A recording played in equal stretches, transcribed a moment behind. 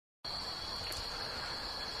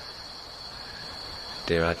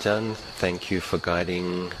Dear Ajahn, thank you for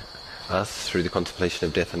guiding us through the contemplation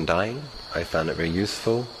of death and dying. I found it very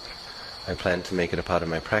useful. I plan to make it a part of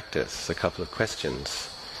my practice. A couple of questions.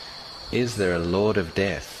 Is there a Lord of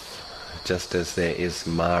Death, just as there is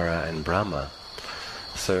Mara and Brahma?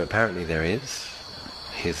 So apparently there is.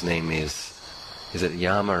 His name is it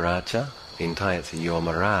Yamaraja? In Thai it's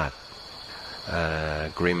Yomaraj,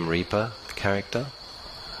 Grim Reaper character.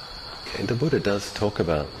 And the Buddha does talk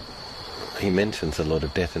about, he mentions the Lord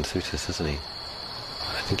of Death in suttas, doesn't he?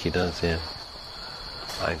 I think he does, yeah.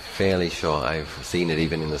 I'm fairly sure I've seen it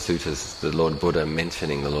even in the suttas, the Lord Buddha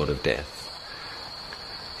mentioning the Lord of Death.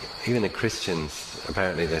 Even the Christians,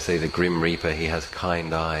 apparently they say the Grim Reaper, he has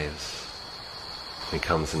kind eyes. He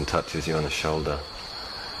comes and touches you on the shoulder.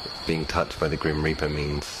 Being touched by the Grim Reaper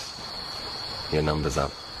means your number's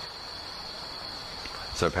up.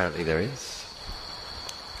 So apparently there is.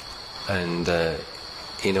 And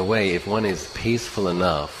in a way, if one is peaceful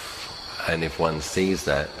enough, and if one sees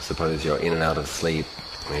that, suppose you're in and out of sleep,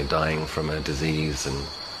 or you're dying from a disease and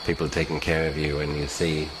people are taking care of you, and you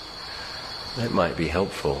see, that might be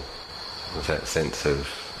helpful with that sense of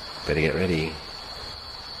better get ready.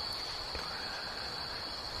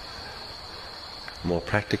 More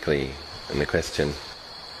practically, in the question,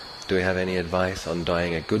 do we have any advice on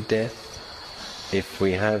dying a good death? If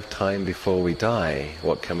we have time before we die,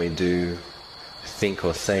 what can we do, think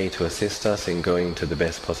or say to assist us in going to the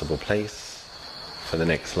best possible place for the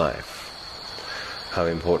next life? How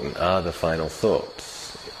important are the final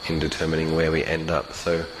thoughts in determining where we end up?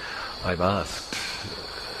 So I've asked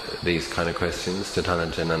these kind of questions to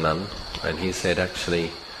Ajahn Achalo, and he said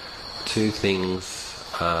actually two things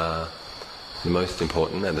are the most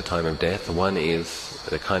important at the time of death. One is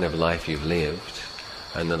the kind of life you've lived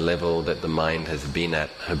and the level that the mind has been at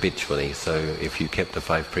habitually. So if you kept the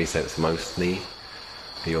 5 precepts mostly,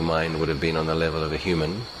 your mind would have been on the level of a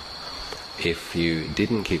human. If you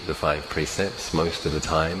didn't keep the 5 precepts most of the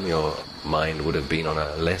time, your mind would have been on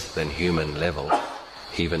a less than human level,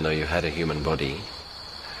 even though you had a human body.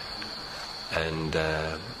 And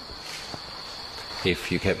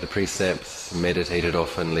if you kept the precepts, meditated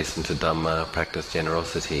often, listened to Dhamma, practiced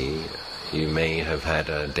generosity, you may have had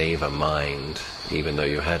a deva mind, even though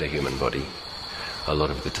you had a human body, a lot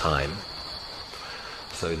of the time.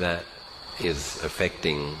 So that is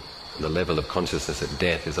affecting the level of consciousness at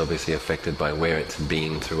death, is obviously affected by where it's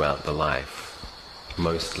been throughout the life,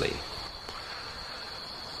 mostly.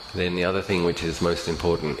 Then the other thing which is most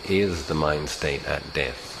important is the mind state at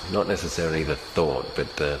death. Not necessarily the thought,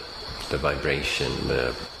 but the vibration,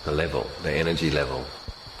 the level, the energy level.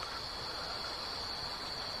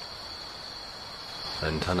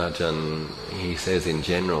 And Ajahn, he says in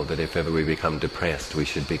general that if ever we become depressed, we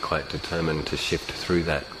should be quite determined to shift through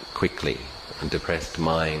that quickly. A depressed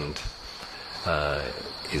mind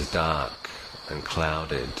is dark and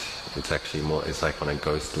clouded. It's actually more, it's like on a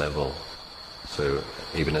ghost level. So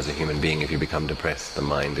even as a human being, if you become depressed, the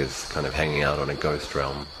mind is kind of hanging out on a ghost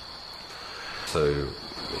realm. So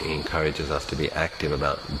he encourages us to be active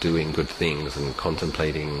about doing good things and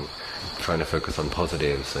contemplating, trying to focus on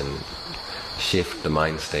positives and shift the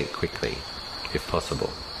mind state quickly, if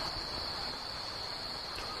possible.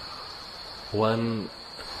 One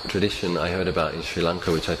tradition I heard about in Sri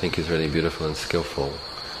Lanka, which I think is really beautiful and skillful,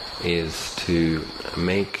 is to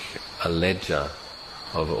make a ledger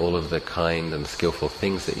of all of the kind and skillful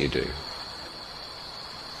things that you do.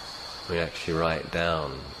 We actually write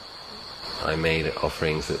down, I made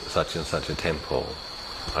offerings at such and such a temple,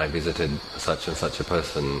 I visited such and such a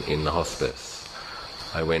person in the hospice,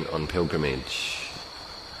 I went on pilgrimage,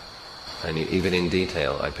 and even in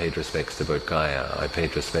detail, I paid respects to Bodh Gaya, I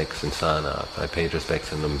paid respects in Sarnath, I paid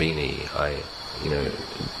respects in Lumbini,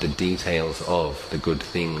 the details of the good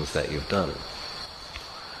things that you've done.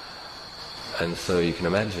 And so you can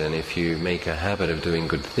imagine, if you make a habit of doing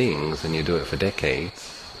good things and you do it for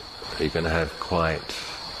decades, you're going to have quite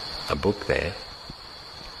a book there.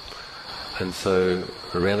 And so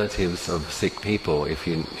relatives of sick people, if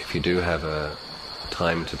you do have a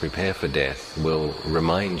time to prepare for death, will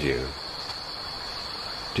remind you,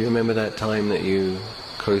 do you remember that time that you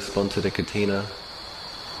co-sponsored a katina?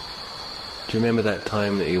 Do you remember that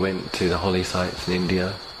time that you went to the holy sites in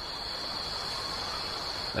India?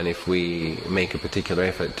 And if we make a particular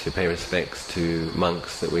effort to pay respects to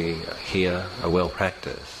monks that we hear are well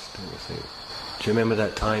practiced, do you remember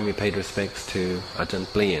that time you paid respects to Ajahn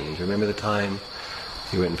Plian? Do you remember the time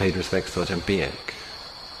you went and paid respects to Ajahn Piek?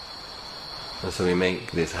 And so we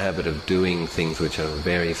make this habit of doing things which are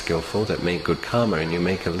very skillful, that make good karma, and you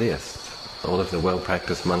make a list. All of the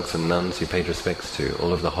well-practiced monks and nuns you paid respects to,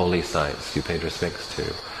 all of the holy sites you paid respects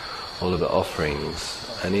to, all of the offerings,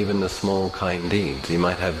 and even the small kind deeds. You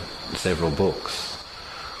might have several books.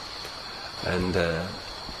 And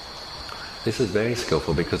this is very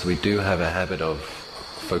skillful because we do have a habit of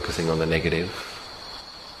focusing on the negative.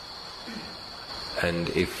 And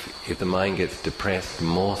if the mind gets depressed,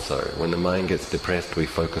 more so. When the mind gets depressed, we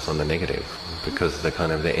focus on the negative because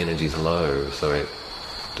the energy's low, so it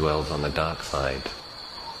dwells on the dark side.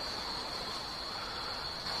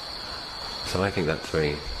 So I think that's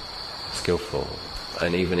very skillful.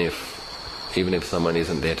 And even if someone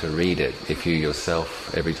isn't there to read it, if you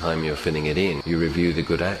yourself, every time you're filling it in, you review the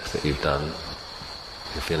good acts that you've done,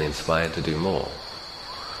 you feel inspired to do more.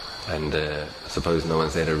 And suppose no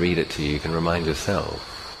one's there to read it to you, you can remind yourself.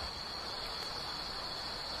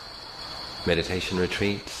 Meditation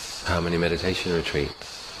retreats, how many meditation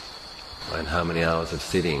retreats? And how many hours of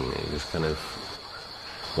sitting? You just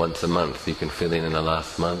once a month you can fill in the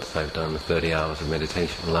last month I've done 30 hours of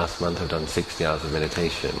meditation, last month I've done 60 hours of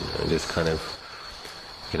meditation, and just you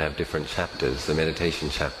can have different chapters, the meditation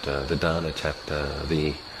chapter, the dana chapter,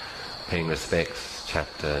 the paying respects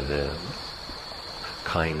chapter, the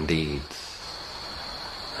kind deeds.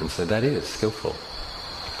 And so that is skillful.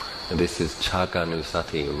 And this is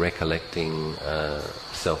chaganusati, recollecting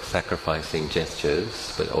self-sacrificing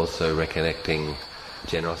gestures, but also recollecting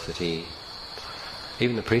generosity.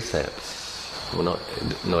 Even the precepts, well,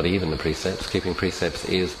 not even the precepts, keeping precepts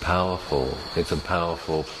is powerful. It's a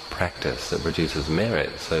powerful practice that produces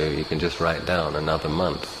merit, so you can just write down another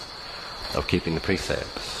month of keeping the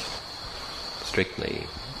precepts strictly.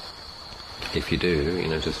 If you do,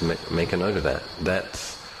 just make a note of that.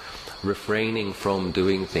 That's refraining from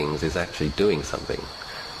doing things is actually doing something,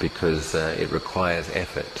 because it requires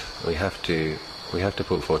effort. We have to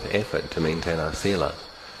put forth effort to maintain our sila.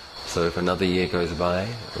 So if another year goes by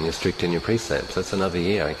and you're strict in your precepts, that's another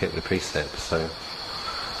year I kept the precepts. So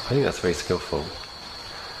I think that's very skillful.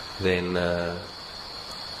 Then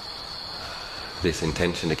this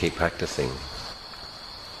intention to keep practicing.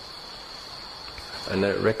 And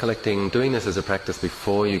recollecting, doing this as a practice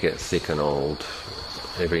before you get sick and old,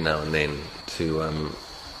 every now and then, to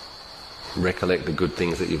recollect the good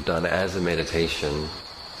things that you've done as a meditation.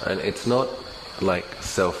 And it's not like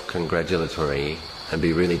self-congratulatory, and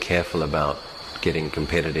be really careful about getting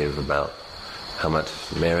competitive about how much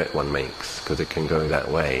merit one makes, because it can go that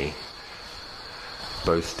way.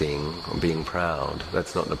 Boasting or being proud,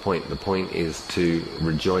 that's not the point. The point is to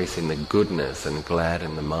rejoice in the goodness and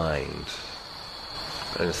gladden the mind.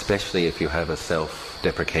 And especially if you have a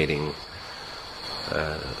self-deprecating,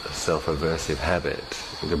 self-aversive habit,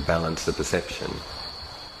 you can balance the perception.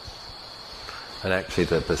 And actually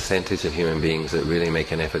the percentage of human beings that really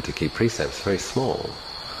make an effort to keep precepts is very small.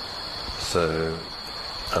 So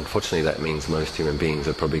unfortunately that means most human beings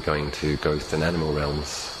are probably going to ghost and animal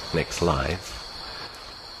realms next life.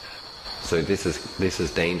 So this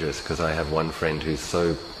is dangerous, because I have one friend who's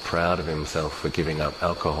so proud of himself for giving up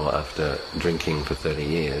alcohol after drinking for 30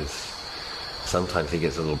 years. Sometimes he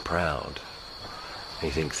gets a little proud. He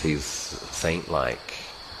thinks he's saint-like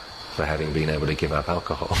for having been able to give up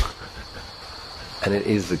alcohol. And it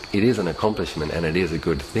is an accomplishment, and it is a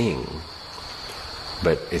good thing,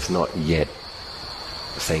 but it's not yet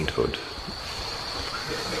sainthood.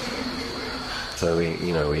 So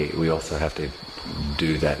we also have to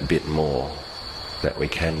do that bit more that we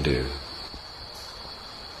can do.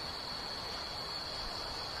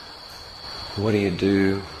 What do you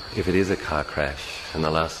do if it is a car crash and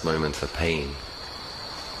the last moments are pain,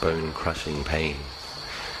 bone-crushing pain?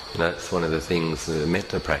 That's one of the things, the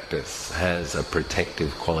metta practice has a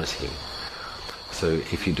protective quality. So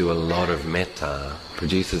if you do a lot of metta,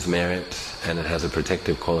 produces merit, and it has a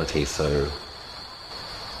protective quality, so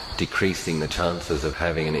decreasing the chances of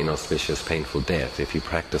having an inauspicious, painful death if you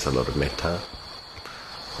practice a lot of metta.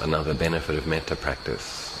 Another benefit of metta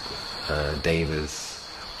practice, devas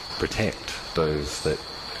protect those that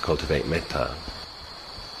cultivate metta.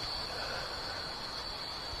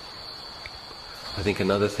 I think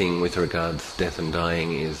another thing with regards to death and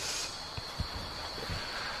dying is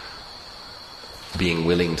being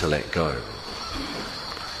willing to let go.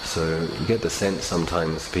 So you get the sense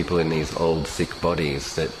sometimes people in these old sick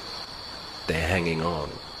bodies that they're hanging on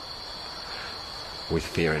with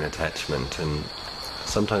fear and attachment, and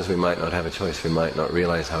sometimes we might not have a choice, we might not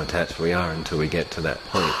realize how attached we are until we get to that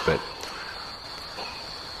point, but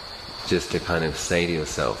just to say to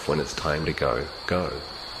yourself when it's time to go, go.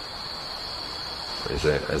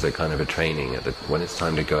 As a kind of a training, when it's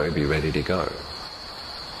time to go, be ready to go.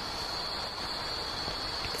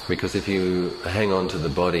 Because if you hang on to the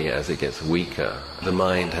body as it gets weaker, the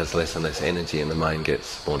mind has less and less energy and the mind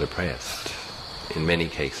gets more depressed. in many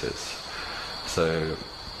cases. So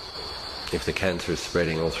if the cancer is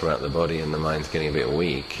spreading all throughout the body and the mind's getting a bit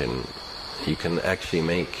weak, and you can actually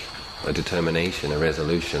make a determination, a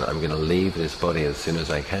resolution, I'm going to leave this body as soon as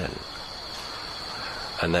I can.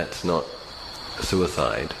 And that's not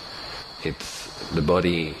suicide. It's the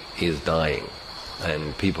body is dying,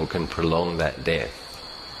 and people can prolong that death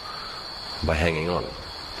by hanging on.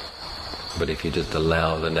 But if you just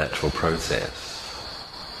allow the natural process,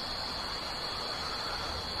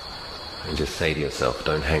 and just say to yourself,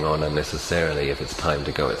 don't hang on unnecessarily. If it's time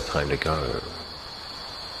to go, it's time to go.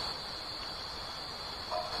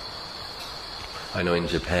 I know in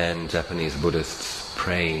Japan, Japanese Buddhists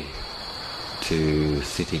pray to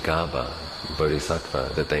Sitigaba,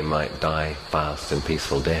 Bodhisattva, that they might die fast and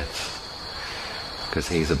peaceful deaths. Because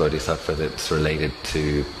he's a Bodhisattva that's related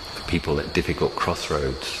to people at difficult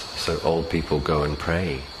crossroads. So old people go and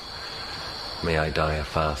pray, may I die a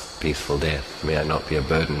fast, peaceful death. May I not be a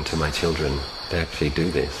burden to my children. They actually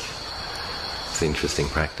do this. It's an interesting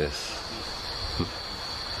practice.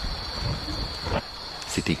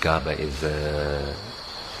 Sitigaba is,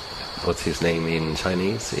 what's his name in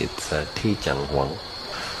Chinese? It's Ti Chang Huang.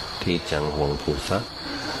 Ti Chang Huang Pusa.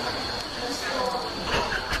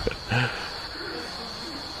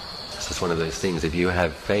 It's just one of those things. If you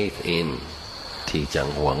have faith in Ti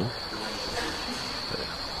Chang Huang,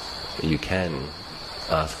 you can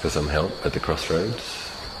ask for some help at the crossroads.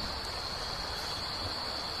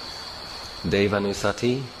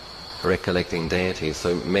 Devanusati, recollecting deities.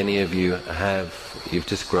 So many of you you've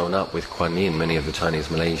just grown up with Kuan Yin, many of the Chinese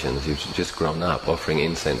Malaysians, you've just grown up offering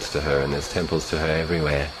incense to her, and there's temples to her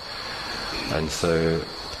everywhere. And so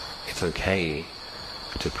it's okay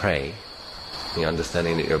to pray, the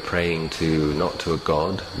understanding that you're praying to, not to a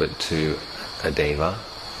god, but to a deva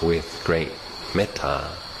with great metta.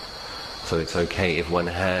 So it's okay if one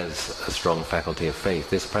has a strong faculty of faith.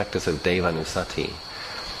 This practice of Devanusati,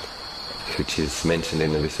 which is mentioned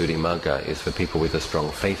in the Visuddhimagga, is for people with a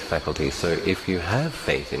strong faith faculty. So if you have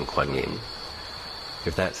faith in Kuan Yin,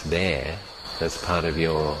 if that's there, that's part of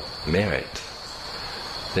your merit,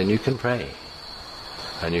 then you can pray.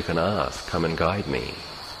 And you can ask, come and guide me.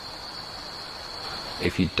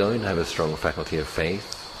 If you don't have a strong faculty of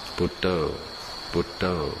faith, Buddho,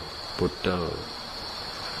 Buddho, Buddho.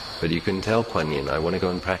 But you can tell Kuan Yin, I want to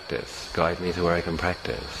go and practice. Guide me to where I can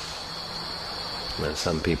practice. Now,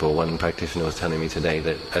 some people, one practitioner was telling me today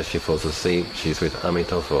that as she falls asleep, she's with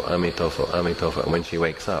Amitofo, Amitofo, Amitofo, and when she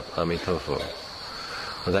wakes up, Amitofo.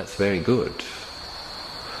 Well, that's very good.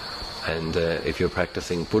 And if you're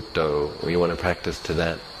practicing Buddho, or you want to practice to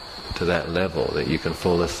that level, that you can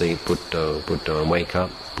fall asleep, Buddho, Buddho, and wake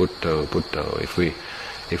up, Buddho, Buddho.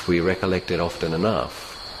 If we recollect it often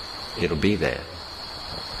enough, it'll be there.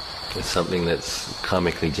 It's something that's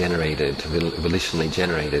karmically generated, volitionally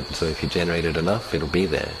generated, so if you generate it enough, it'll be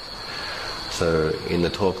there. So in the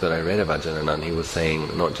talk that I read of Ajahn Achalo, he was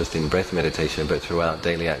saying, not just in breath meditation, but throughout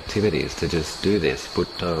daily activities, to just do this,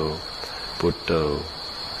 Buddho, Buddho,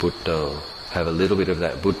 Buddho. Have a little bit of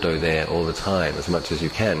that Buddho there all the time, as much as you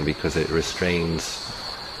can, because it restrains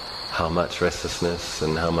how much restlessness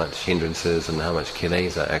and how much hindrances and how much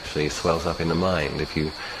kilesa actually swells up in the mind if you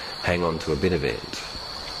hang on to a bit of it.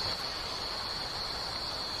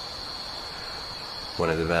 One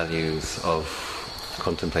of the values of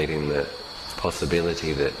contemplating the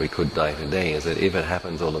possibility that we could die today is that if it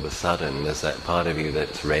happens all of a sudden, there's that part of you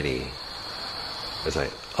that's ready. It's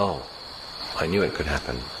like, oh, I knew it could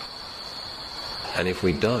happen. And if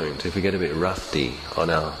we don't, if we get a bit rusty on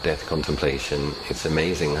our death contemplation, it's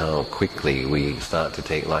amazing how quickly we start to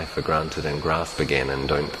take life for granted and grasp again and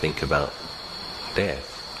don't think about death.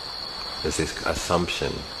 There's this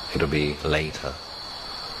assumption, it'll be later.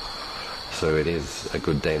 So it is a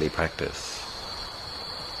good daily practice.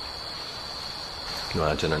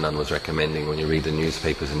 Ajahn Achalo was recommending, when you read the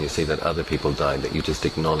newspapers and you see that other people died, that you just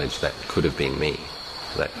acknowledge that could have been me.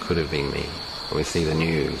 That could have been me. When we see the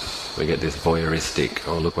news, we get this voyeuristic,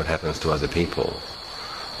 oh look what happens to other people.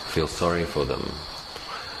 Feel sorry for them.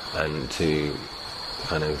 And to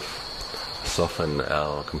kind of soften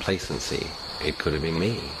our complacency, it could have been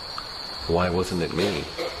me. Why wasn't it me?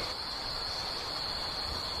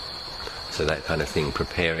 So that kind of thing,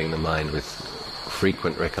 preparing the mind with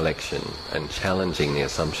frequent recollection and challenging the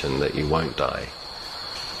assumption that you won't die.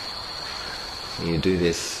 You do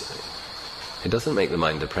this, it doesn't make the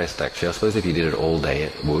mind depressed actually. I suppose if you did it all day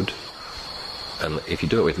it would. And if you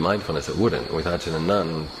do it with mindfulness it wouldn't. With Ajahn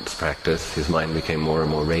Achalo's practice, his mind became more and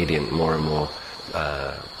more radiant, more and more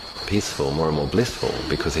peaceful, more and more blissful,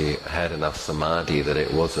 because he had enough samadhi that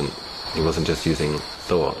he wasn't just using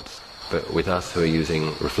thoughts. But with us who are using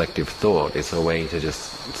reflective thought, it's a way to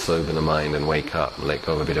just sober the mind and wake up and let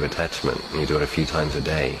go of a bit of attachment. And you do it a few times a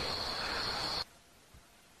day.